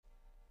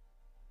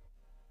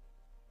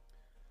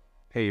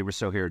Hey,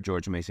 Risto here at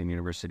George Mason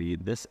University.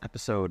 This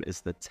episode is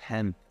the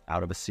 10th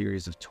out of a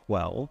series of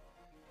 12.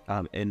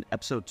 In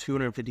episode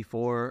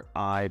 254,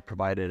 I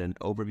provided an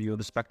overview of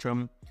the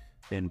spectrum.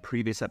 In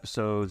previous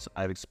episodes,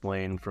 I've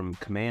explained from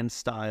command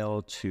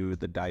style to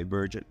the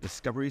divergent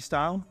discovery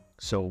style.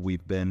 So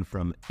we've been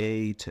from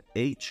A to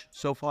H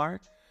so far.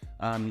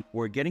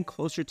 We're getting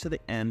closer to the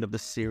end of the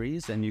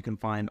series, and you can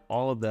find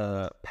all of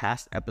the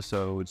past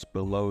episodes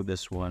below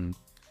this one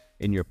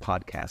in your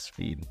podcast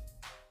feed.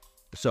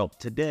 So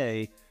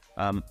today,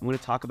 I'm going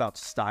to talk about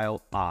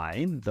style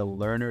I, the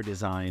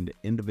learner-designed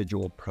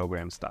individual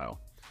program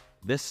style.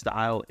 This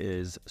style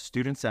is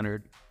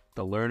student-centered.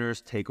 The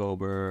learners take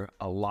over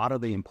a lot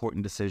of the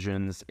important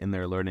decisions in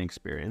their learning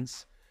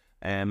experience.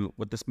 And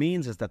what this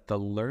means is that the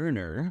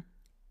learner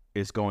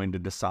is going to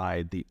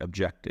decide the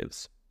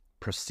objectives,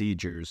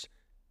 procedures,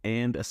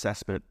 and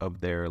assessment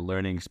of their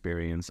learning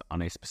experience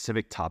on a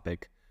specific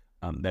topic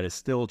that is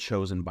still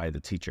chosen by the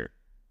teacher.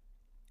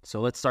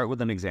 So let's start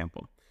with an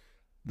example.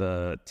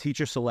 The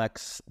teacher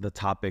selects the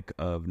topic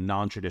of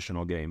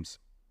non-traditional games.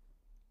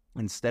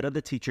 Instead of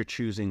the teacher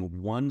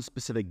choosing one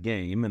specific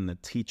game and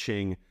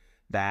teaching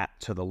that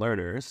to the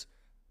learners,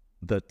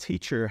 the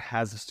teacher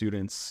has the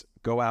students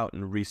go out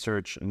and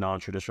research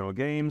non-traditional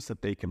games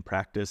that they can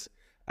practice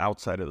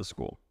outside of the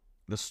school.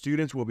 The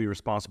students will be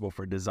responsible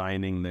for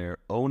designing their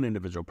own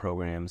individual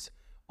programs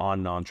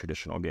on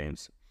non-traditional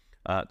games.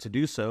 To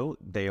do so,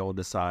 they'll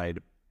decide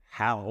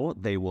how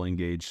they will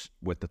engage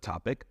with the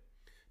topic.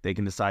 They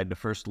can decide to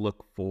first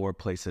look for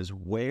places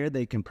where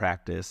they can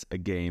practice a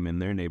game in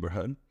their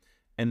neighborhood,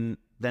 and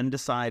then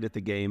decide if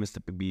the game is to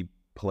be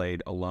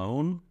played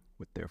alone,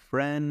 with their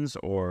friends,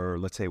 or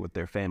let's say with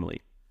their family.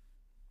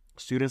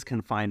 Students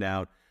can find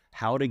out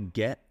how to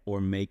get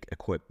or make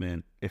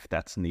equipment if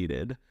that's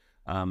needed.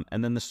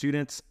 And then the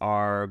students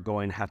are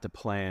going to have to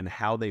plan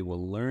how they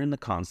will learn the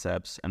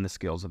concepts and the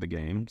skills of the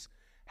games,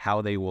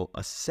 how they will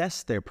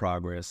assess their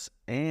progress,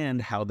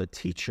 and how the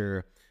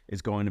teacher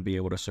is going to be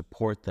able to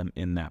support them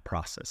in that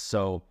process.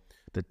 So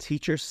the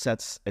teacher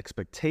sets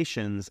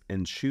expectations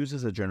and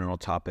chooses a general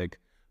topic.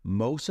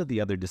 Most of the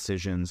other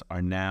decisions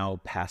are now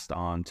passed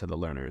on to the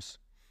learners.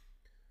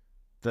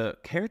 The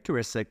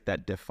characteristic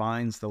that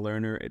defines the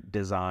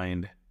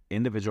learner-designed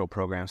individual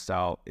program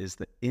style is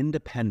the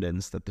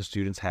independence that the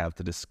students have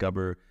to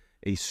discover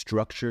a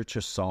structure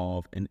to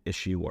solve an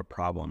issue or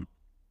problem.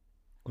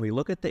 When we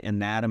look at the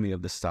anatomy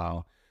of the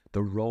style,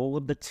 the role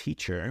of the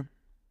teacher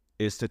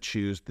is to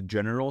choose the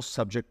general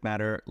subject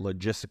matter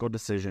logistical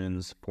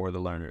decisions for the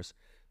learners.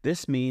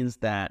 This means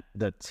that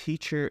the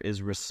teacher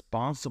is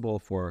responsible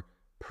for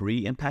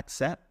pre-impact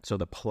set, so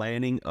the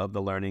planning of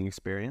the learning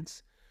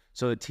experience.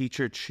 So the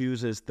teacher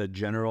chooses the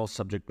general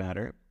subject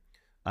matter,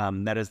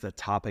 that is the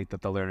topic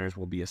that the learners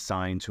will be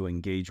assigned to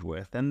engage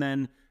with, and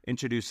then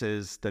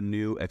introduces the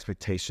new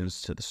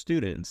expectations to the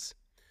students.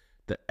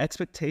 The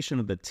expectation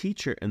of the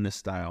teacher in this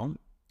style,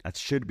 that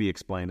should be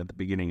explained at the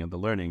beginning of the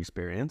learning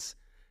experience,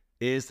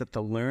 is that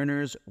the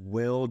learners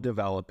will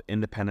develop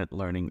independent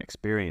learning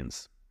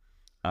experience.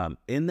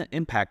 In the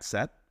impact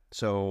set,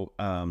 so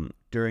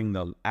during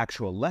the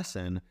actual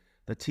lesson,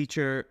 the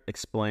teacher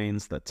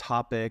explains the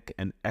topic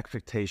and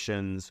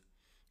expectations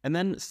and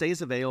then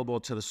stays available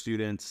to the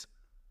students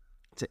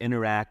to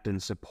interact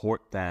and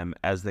support them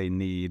as they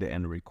need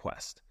and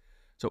request.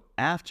 So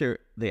after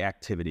the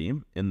activity,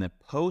 in the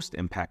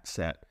post-impact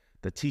set,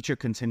 the teacher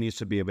continues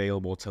to be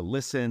available to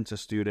listen to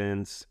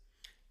students,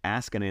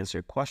 ask and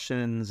answer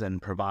questions,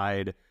 and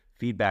provide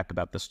feedback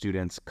about the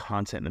students'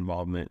 content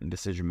involvement and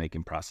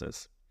decision-making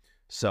process.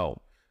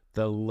 So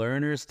the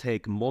learners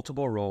take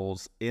multiple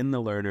roles in the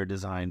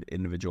learner-designed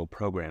individual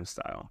program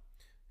style.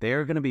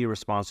 They're going to be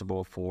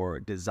responsible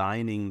for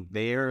designing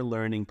their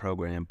learning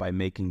program by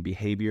making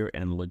behavior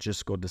and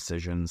logistical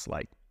decisions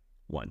like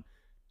 1,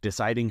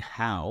 deciding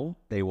how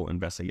they will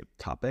investigate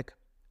the topic,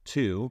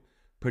 2,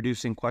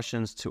 producing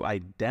questions to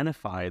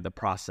identify the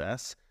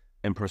process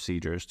and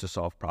procedures to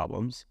solve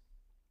problems,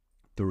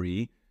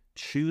 3,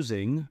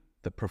 choosing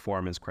the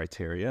performance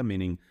criteria,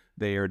 meaning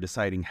they are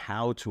deciding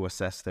how to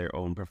assess their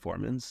own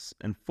performance,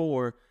 and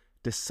 4,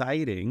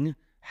 deciding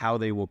how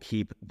they will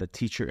keep the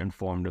teacher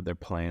informed of their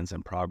plans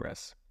and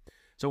progress.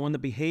 So when the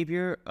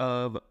behavior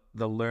of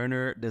the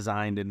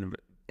learner-designed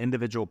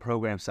individual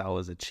program style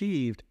is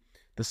achieved,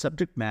 the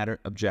subject matter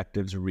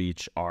objectives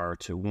reached are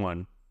to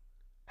 1,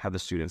 have the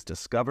students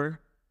discover,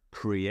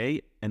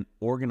 create, and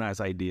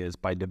organize ideas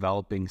by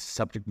developing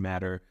subject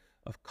matter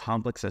of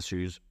complex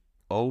issues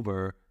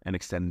over an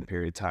extended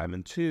period of time,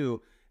 and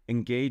 2,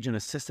 engage in a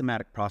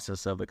systematic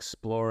process of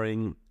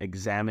exploring,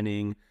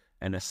 examining,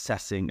 and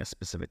assessing a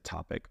specific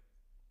topic.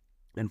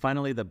 And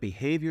finally, the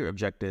behavior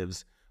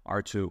objectives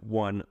are to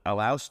 1,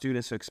 allow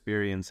students to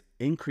experience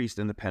increased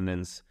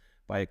independence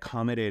by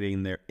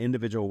accommodating their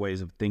individual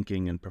ways of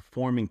thinking and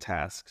performing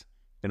tasks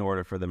in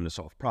order for them to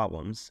solve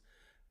problems,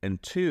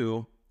 and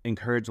 2,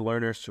 encourage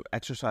learners to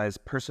exercise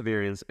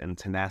perseverance and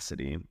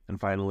tenacity, and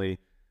finally,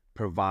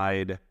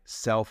 provide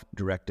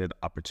self-directed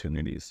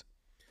opportunities.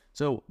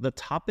 So the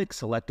topic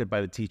selected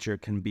by the teacher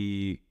can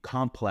be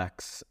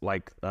complex,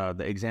 like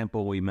the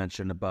example we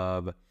mentioned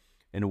above,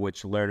 in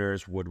which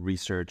learners would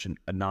research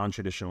a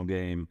non-traditional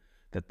game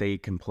that they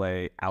can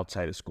play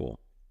outside of school.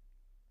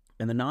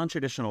 In the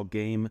non-traditional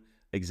game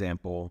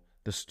example,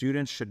 the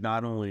students should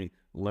not only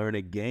learn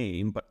a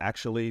game, but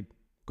actually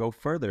go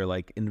further,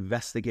 like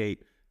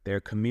investigate their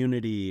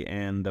community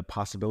and the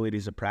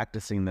possibilities of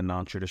practicing the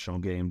non-traditional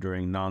game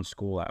during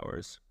non-school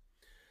hours.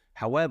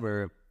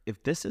 However,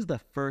 if this is the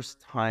first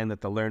time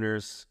that the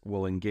learners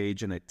will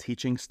engage in a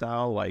teaching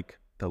style like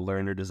the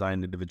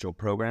learner-designed individual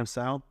program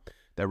style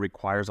that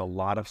requires a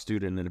lot of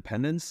student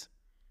independence,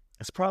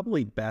 it's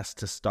probably best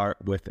to start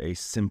with a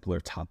simpler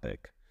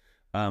topic.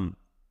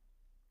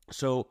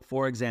 So,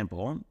 for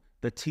example,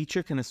 the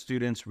teacher can have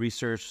students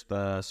research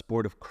the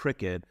sport of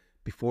cricket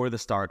before the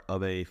start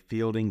of a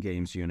fielding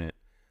games unit.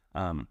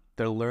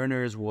 The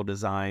learners will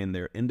design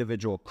their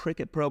individual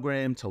cricket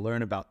program to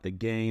learn about the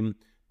game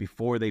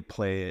before they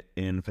play it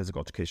in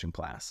physical education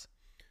class.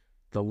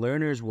 The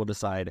learners will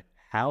decide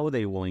how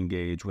they will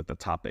engage with the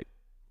topic.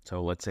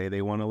 So let's say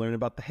they want to learn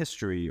about the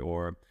history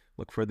or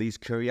look for these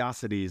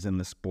curiosities in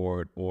the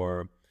sport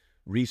or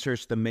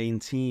research the main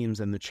teams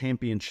and the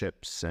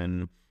championships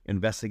and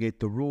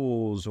investigate the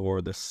rules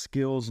or the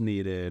skills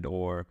needed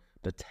or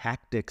the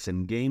tactics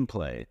and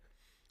gameplay.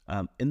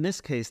 In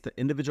this case, the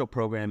individual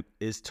program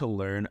is to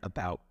learn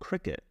about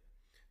cricket.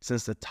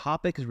 Since the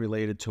topic is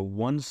related to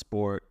one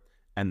sport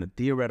and the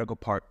theoretical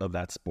part of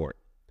that sport,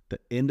 the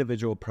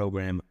individual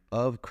program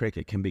of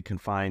cricket can be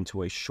confined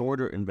to a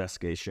shorter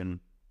investigation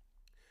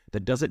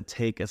that doesn't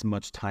take as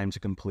much time to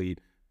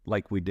complete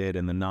like we did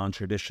in the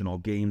non-traditional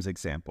games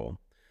example.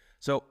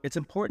 So it's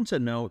important to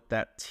note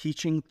that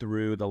teaching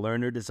through the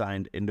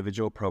learner-designed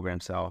individual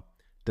program style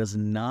does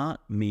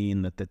not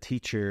mean that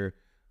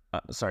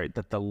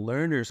that the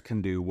learners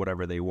can do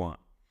whatever they want.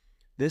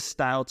 This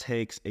style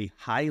takes a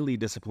highly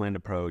disciplined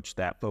approach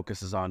that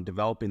focuses on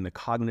developing the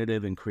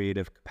cognitive and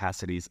creative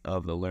capacities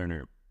of the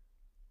learner.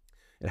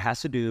 It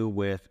has to do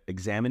with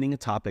examining a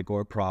topic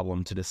or a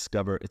problem to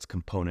discover its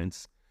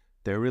components,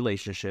 their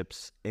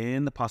relationships,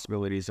 and the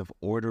possibilities of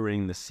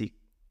ordering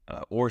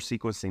or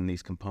sequencing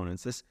these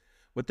components.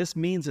 What this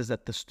means is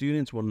that the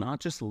students will not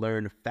just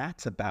learn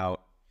facts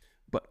about,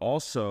 but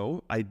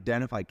also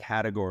identify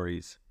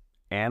categories,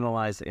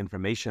 analyze the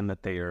information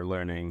that they are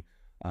learning,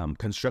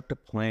 construct a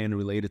plan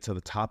related to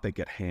the topic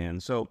at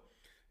hand. So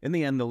in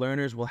the end, the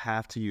learners will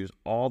have to use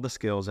all the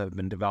skills that have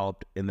been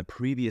developed in the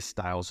previous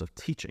styles of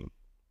teaching.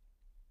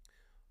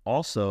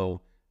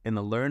 Also, in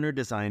the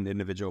learner-designed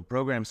individual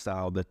program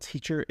style, the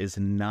teacher is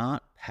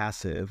not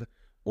passive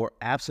or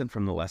absent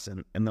from the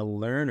lesson, and the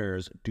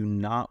learners do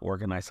not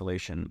work in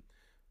isolation.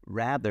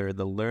 Rather,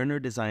 the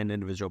learner-designed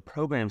individual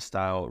program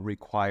style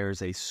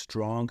requires a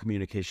strong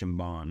communication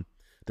bond.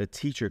 The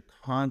teacher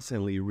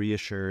constantly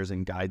reassures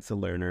and guides the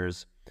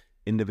learner's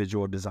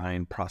individual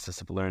design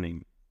process of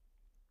learning.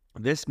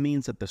 This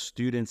means that the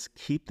students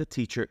keep the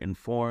teacher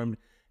informed,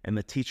 and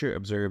the teacher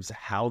observes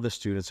how the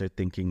students are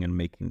thinking and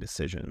making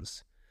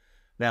decisions.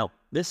 Now,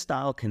 this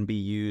style can be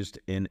used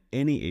in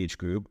any age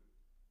group.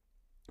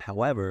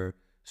 However,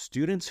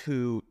 students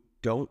who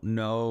don't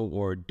know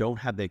or don't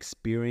have the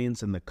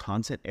experience in the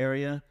content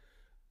area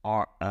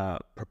are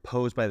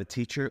proposed by the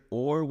teacher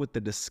or with the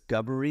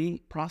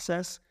discovery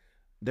process,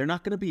 they're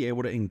not going to be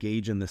able to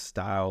engage in this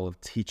style of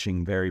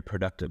teaching very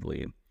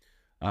productively.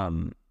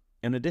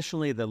 And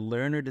additionally, the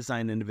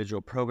learner-designed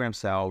individual program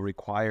style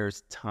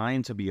requires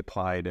time to be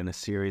applied in a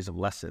series of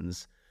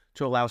lessons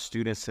to allow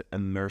students to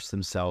immerse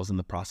themselves in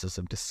the process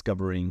of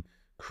discovering,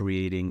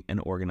 creating, and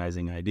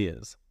organizing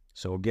ideas.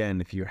 So again,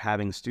 if you're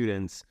having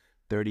students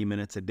 30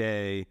 minutes a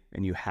day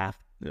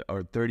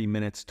or 30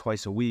 minutes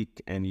twice a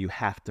week and you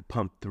have to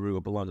pump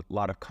through a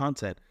lot of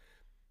content,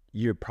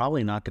 you're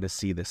probably not going to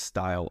see this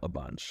style a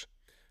bunch.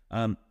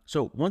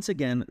 So once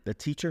again, the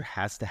teacher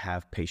has to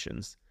have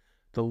patience.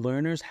 The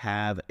learners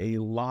have a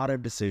lot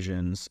of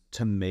decisions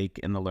to make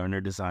in the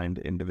learner-designed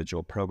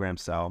individual program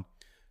style,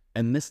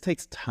 and this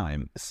takes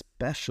time,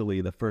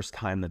 especially the first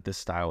time that this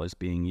style is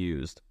being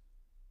used.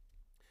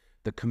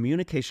 The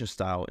communication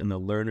style in the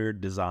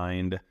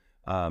learner-designed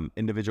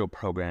individual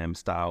program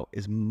style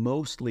is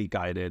mostly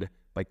guided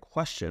by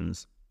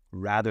questions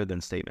rather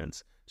than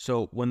statements.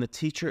 So when the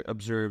teacher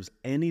observes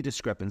any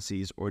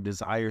discrepancies or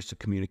desires to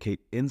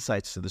communicate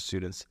insights to the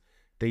students,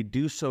 they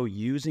do so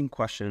using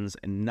questions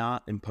and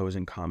not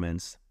imposing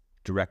comments,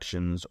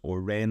 directions,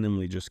 or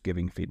randomly just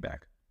giving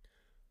feedback.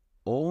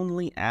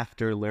 Only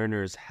after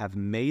learners have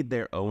made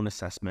their own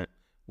assessment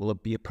will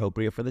it be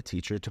appropriate for the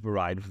teacher to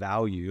provide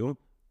value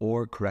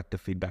or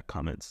corrective feedback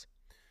comments.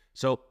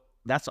 So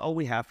that's all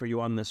we have for you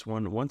on this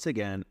one. Once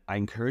again, I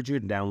encourage you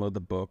to download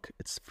the book.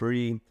 It's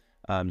free.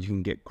 You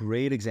can get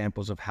great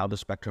examples of how the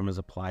spectrum is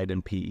applied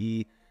in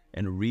PE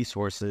and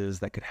resources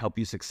that could help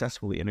you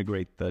successfully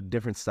integrate the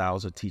different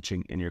styles of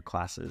teaching in your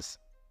classes.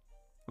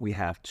 We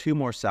have 2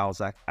 more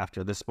styles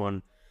after this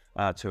one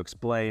to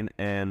explain,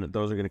 and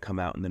those are going to come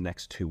out in the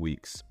next 2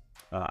 weeks.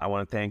 I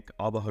want to thank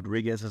Alba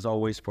Rodriguez, as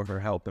always, for her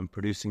help in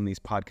producing these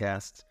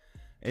podcasts.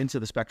 into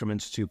the Spectrum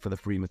Institute for the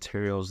free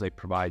materials they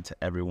provide to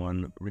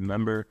everyone.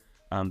 Remember,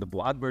 the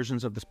blog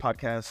versions of this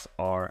podcast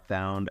are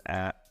found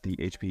at the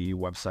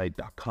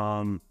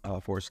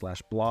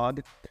hpewebsite.com/blog.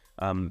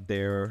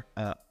 They're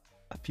a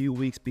few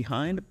weeks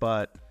behind,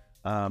 but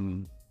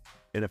in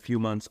a few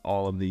months,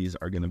 all of these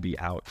are going to be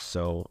out.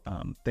 So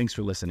thanks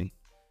for listening.